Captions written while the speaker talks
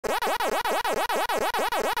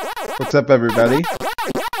What's up, everybody?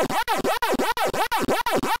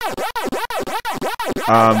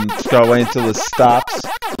 Let's go away until it stops.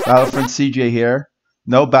 Battlefront CJ here.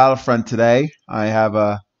 No Battlefront today. I have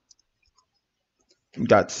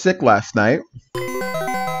got sick last night.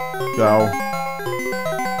 So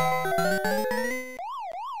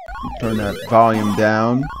turn that volume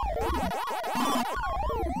down.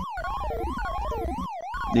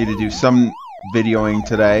 Need to do some videoing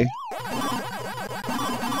today.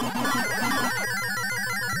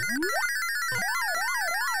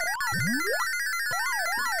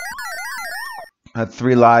 Had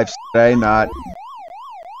 3 lives today, not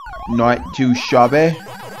too shabby.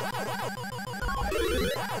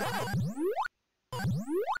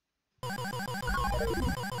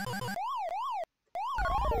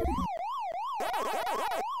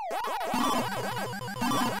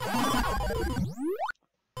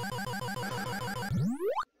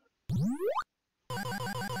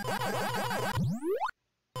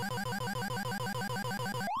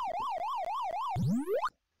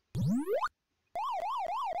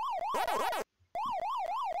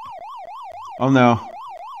 Oh no.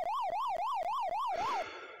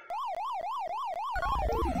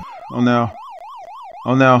 Oh no.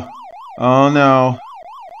 Oh no. Oh no.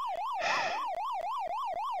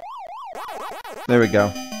 There we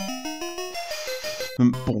go.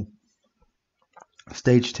 Boom.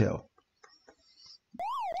 Stage 2.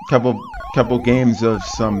 Couple games of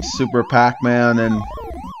some Super Pac-Man and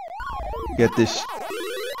getting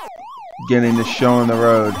this show on the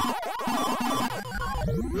road.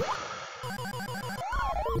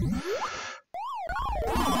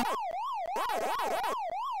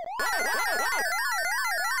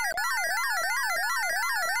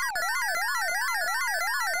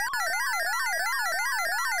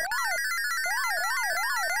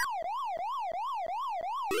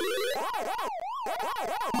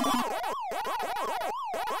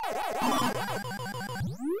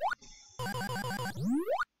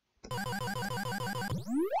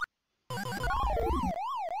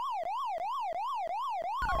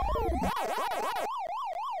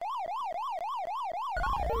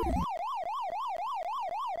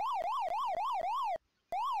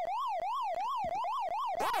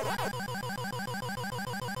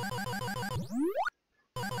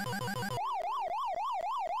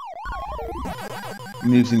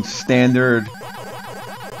 I'm using standard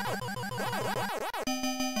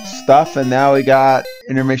stuff, and now we got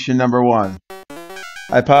intermission number 1.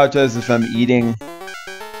 I apologize if I'm eating.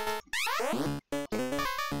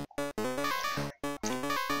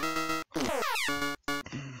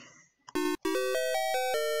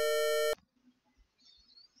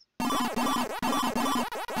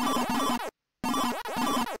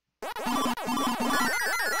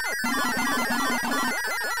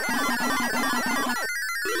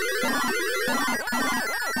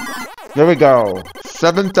 There we go.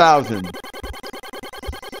 7,000.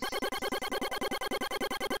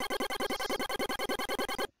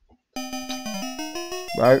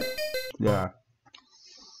 Right? Yeah.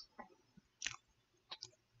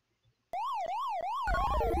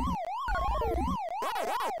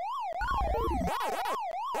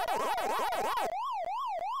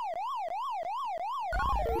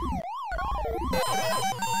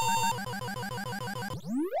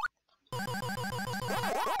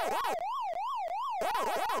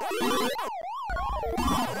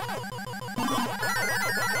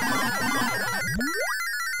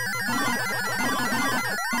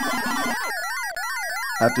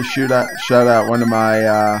 I have to shout out one of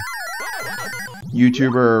my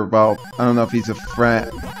YouTuber. Well, I don't know if he's a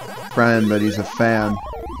friend, but he's a fan.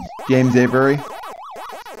 James Avery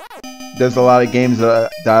does a lot of games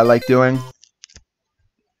that I like doing.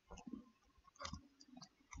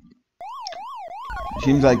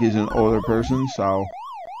 Seems like he's an older person, so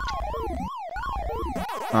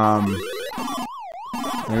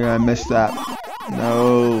maybe I missed that.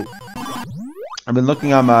 No, I've been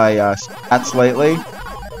looking on my stats lately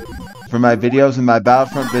for my videos, and my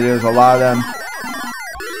Battlefront videos, a lot of them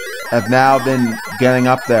have now been getting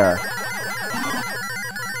up there.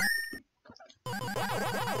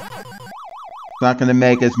 It's not going to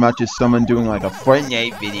make as much as someone doing like a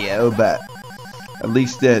Fortnite video, but at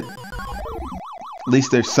least there's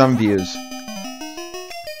some views.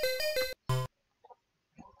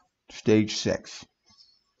 Stage 6.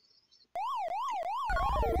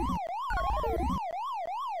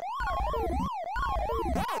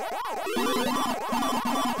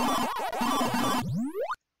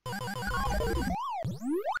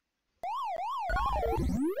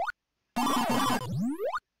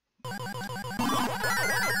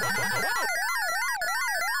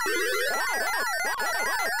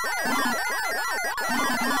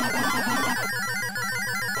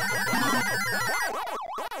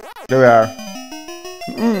 There we are.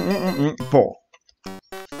 Full.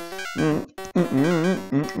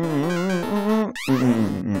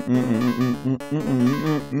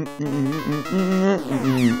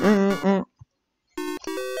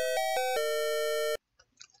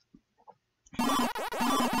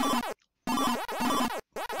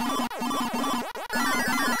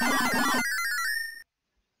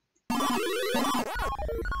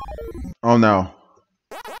 Oh no.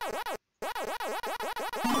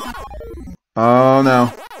 Oh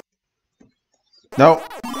no. Nope.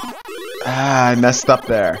 Ah, I messed up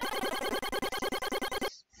there.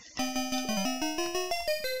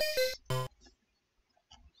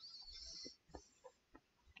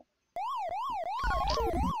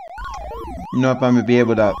 You know if I'm gonna be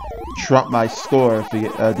able to trump my score if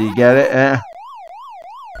you, do you get it?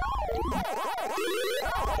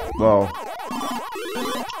 Well,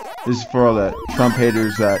 this is for all the Trump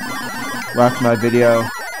haters that watch my video,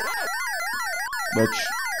 which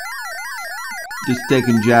just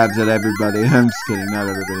taking jabs at everybody. I'm just kidding, not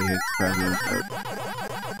everybody hates the president, but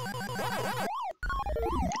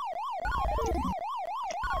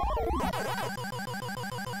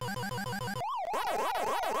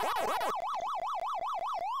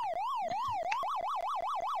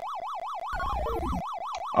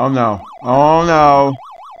oh no. Oh no.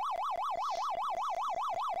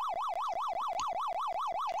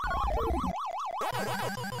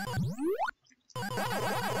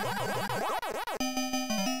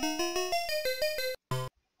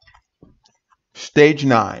 Stage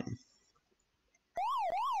 9.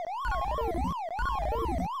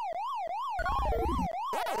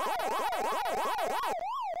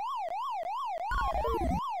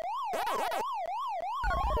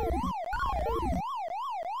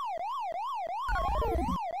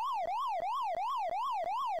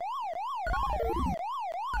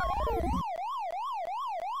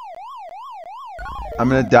 I'm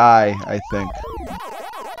gonna die, I think.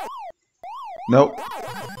 Nope.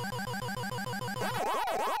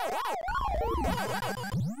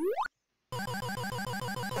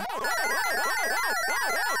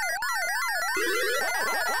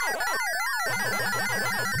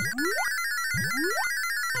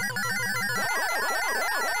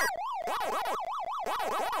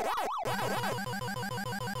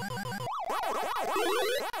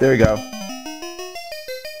 There we go.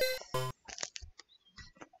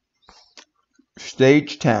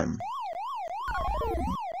 Stage 10.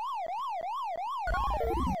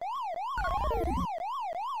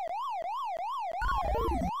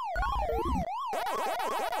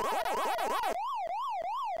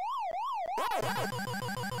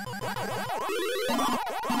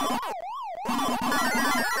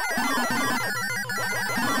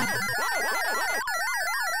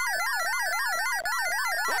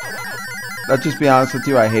 Let's just be honest with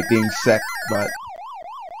you, I hate being sick, but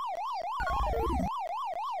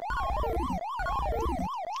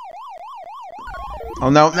oh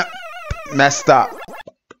no, no, messed up.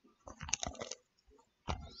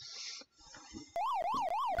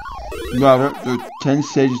 Well, there 10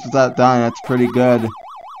 stages without dying, that's pretty good.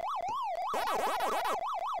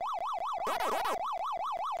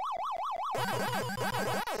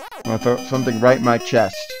 I throw something right in my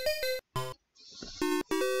chest.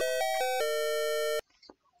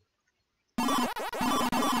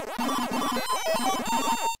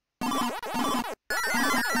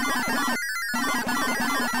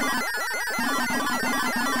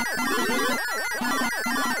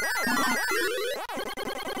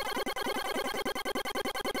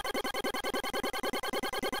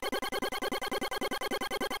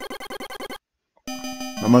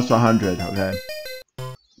 Almost 100, okay.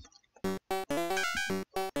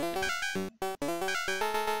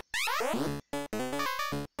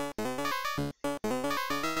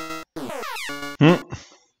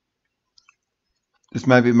 This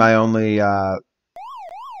might be my only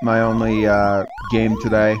game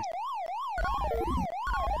today.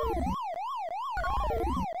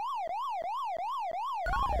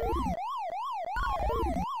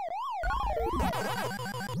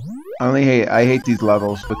 I hate these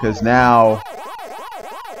levels because now,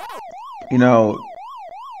 you know,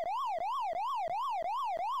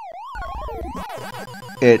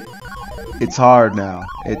 it's hard now.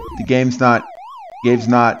 The game's not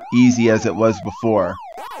easy as it was before.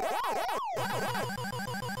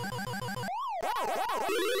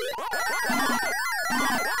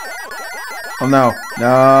 Oh no.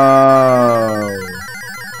 No.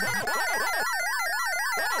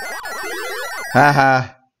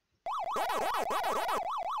 Haha.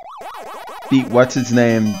 Beat what's its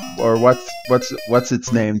name, or what's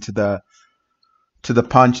its name to the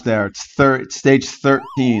punch there. It's stage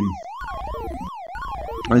 13.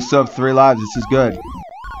 I still have 3 lives. This is good.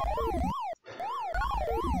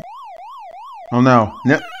 Oh no.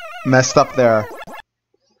 Nope. Messed up there.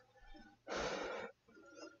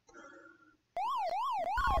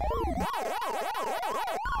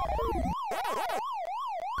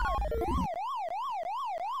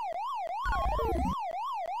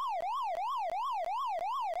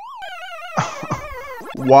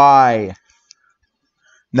 Why?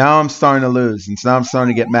 Now I'm starting to lose, and now I'm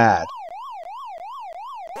starting to get mad.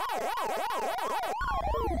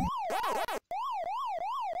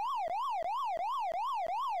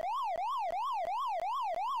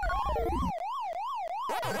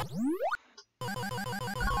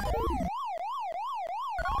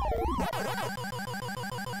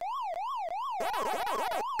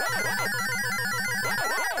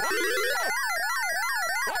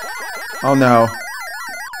 Oh no.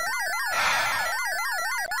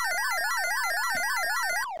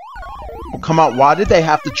 Oh, come on, why did they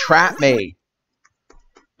have to trap me?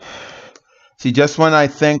 See, just when I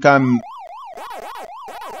think I'm...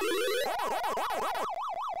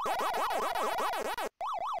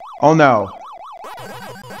 Oh no.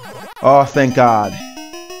 Oh, thank God.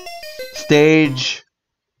 Stage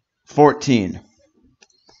 14.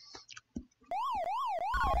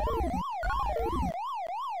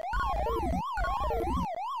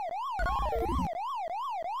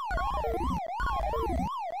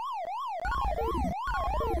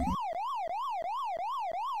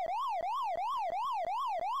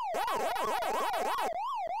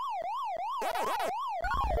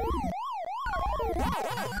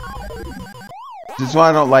 This is why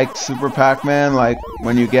I don't like Super Pac-Man. Like,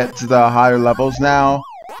 when you get to the higher levels now,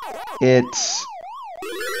 it's...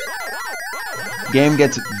 game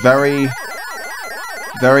gets very,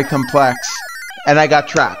 very complex. And I got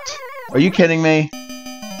trapped. Are you kidding me?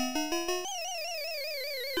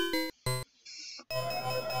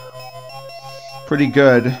 Pretty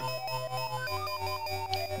good.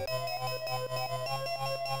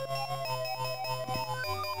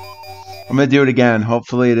 I'm gonna do it again.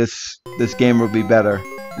 Hopefully this game will be better.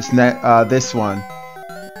 This one.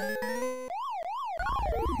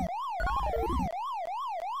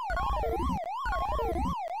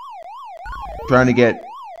 Trying to get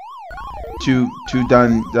two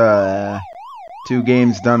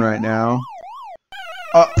games done right now.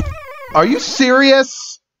 Are you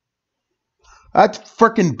serious? That's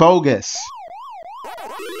freaking bogus.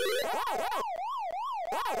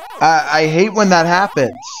 I hate when that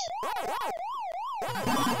happens.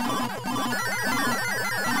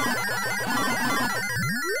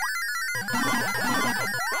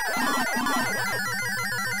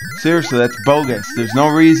 Seriously, that's bogus. There's no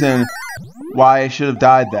reason why I should have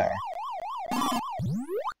died there.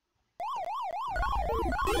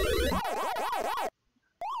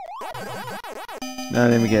 I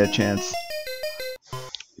didn't even get a chance.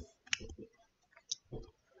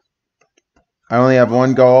 I only have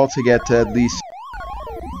one goal to get to at least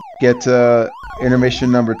get to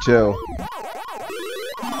intermission number 2.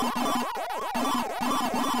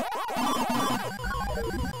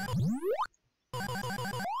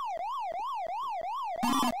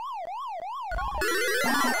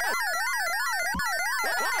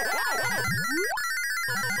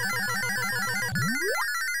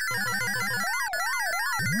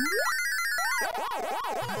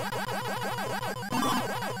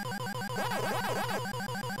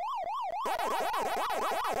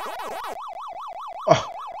 Oh,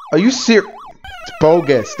 are you serious? It's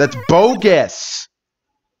bogus. That's bogus.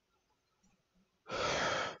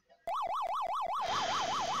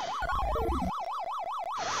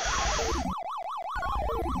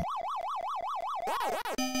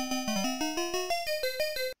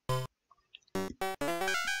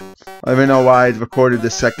 I don't even know why I recorded the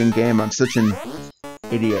second game. I'm such an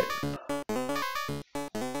idiot.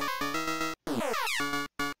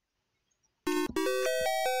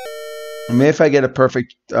 Maybe if I get a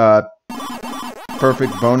perfect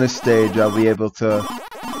bonus stage, I'll be able to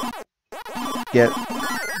get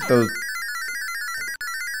those.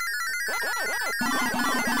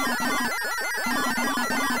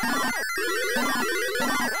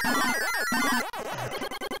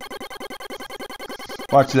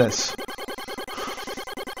 Watch this.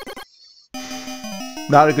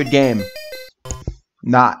 Not a good game.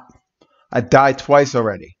 Not. I died twice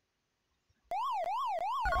already.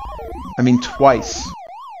 I mean, twice.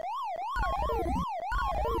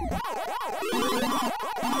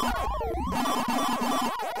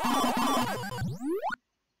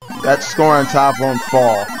 That score on top won't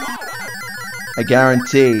fall. I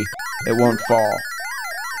guarantee it won't fall.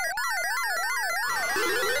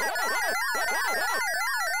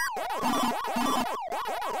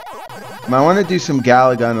 I want to do some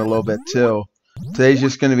Galaga in a little bit too. Today's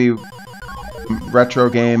just going to be retro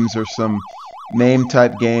games or some Mame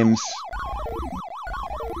type games.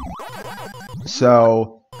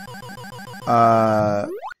 So,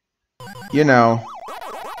 you know,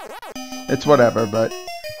 it's whatever, but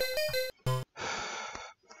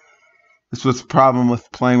that's what's the problem with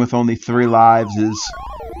playing with only 3 lives is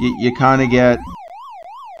you kind of get,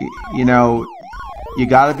 you know, you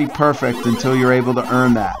gotta be perfect until you're able to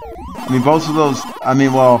earn that. I mean, both of those, I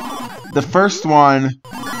mean, well, the first one,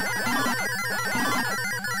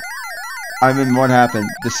 I mean, what happened?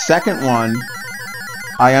 The second one,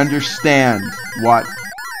 I understand what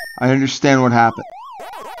happened.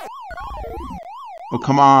 Oh,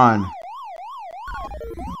 come on.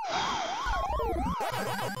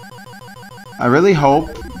 I really hope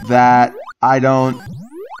that I don't,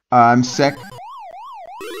 I'm sick.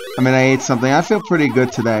 I mean, I ate something. I feel pretty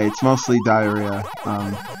good today. It's mostly diarrhea,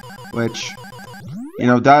 which, you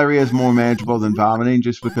know, diarrhea is more manageable than vomiting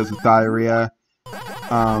just because of diarrhea.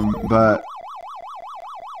 But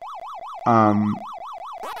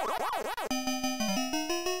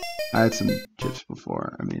I had some chips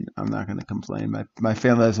before. I mean, I'm not gonna complain. My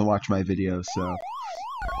family doesn't watch my videos, so.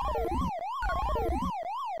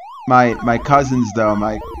 My cousins though,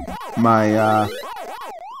 my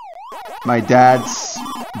dad's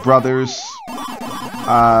brothers,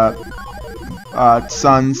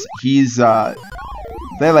 sons,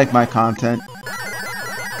 they like my content.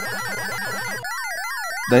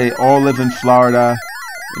 They all live in Florida,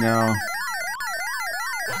 you know.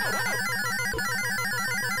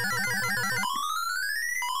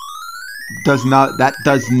 That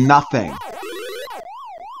does nothing.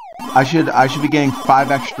 I should be getting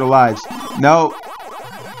 5 extra lives. No.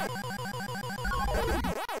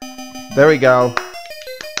 There we go.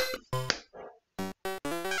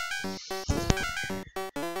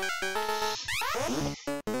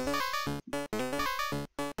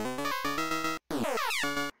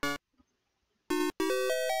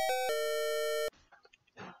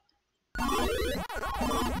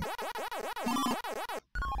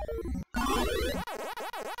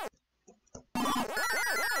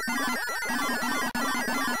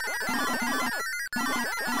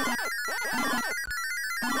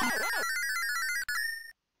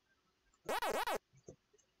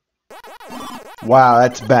 Wow,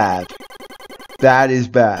 that's bad. That is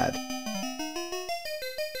bad.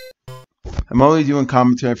 I'm only doing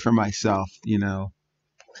commentary for myself, you know.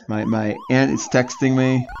 My aunt is texting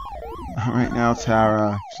me right now,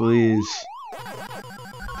 Tara, please.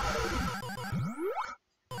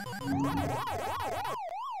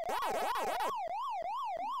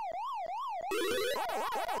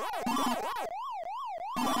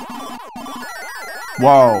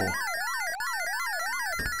 Whoa.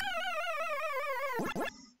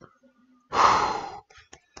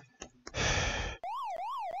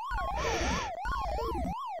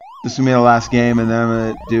 This will be the last game, and then I'm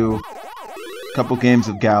going to do a couple games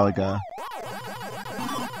of Galaga.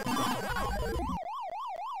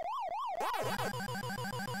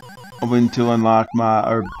 Hoping to unlock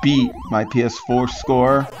or beat my PS4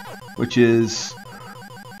 score, which is...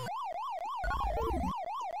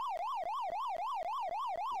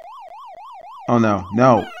 Oh no,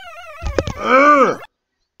 no.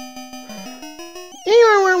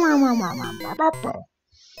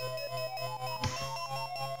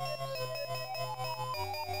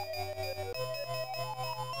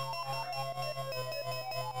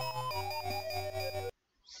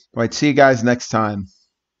 Alright, see you guys next time.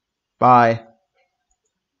 Bye.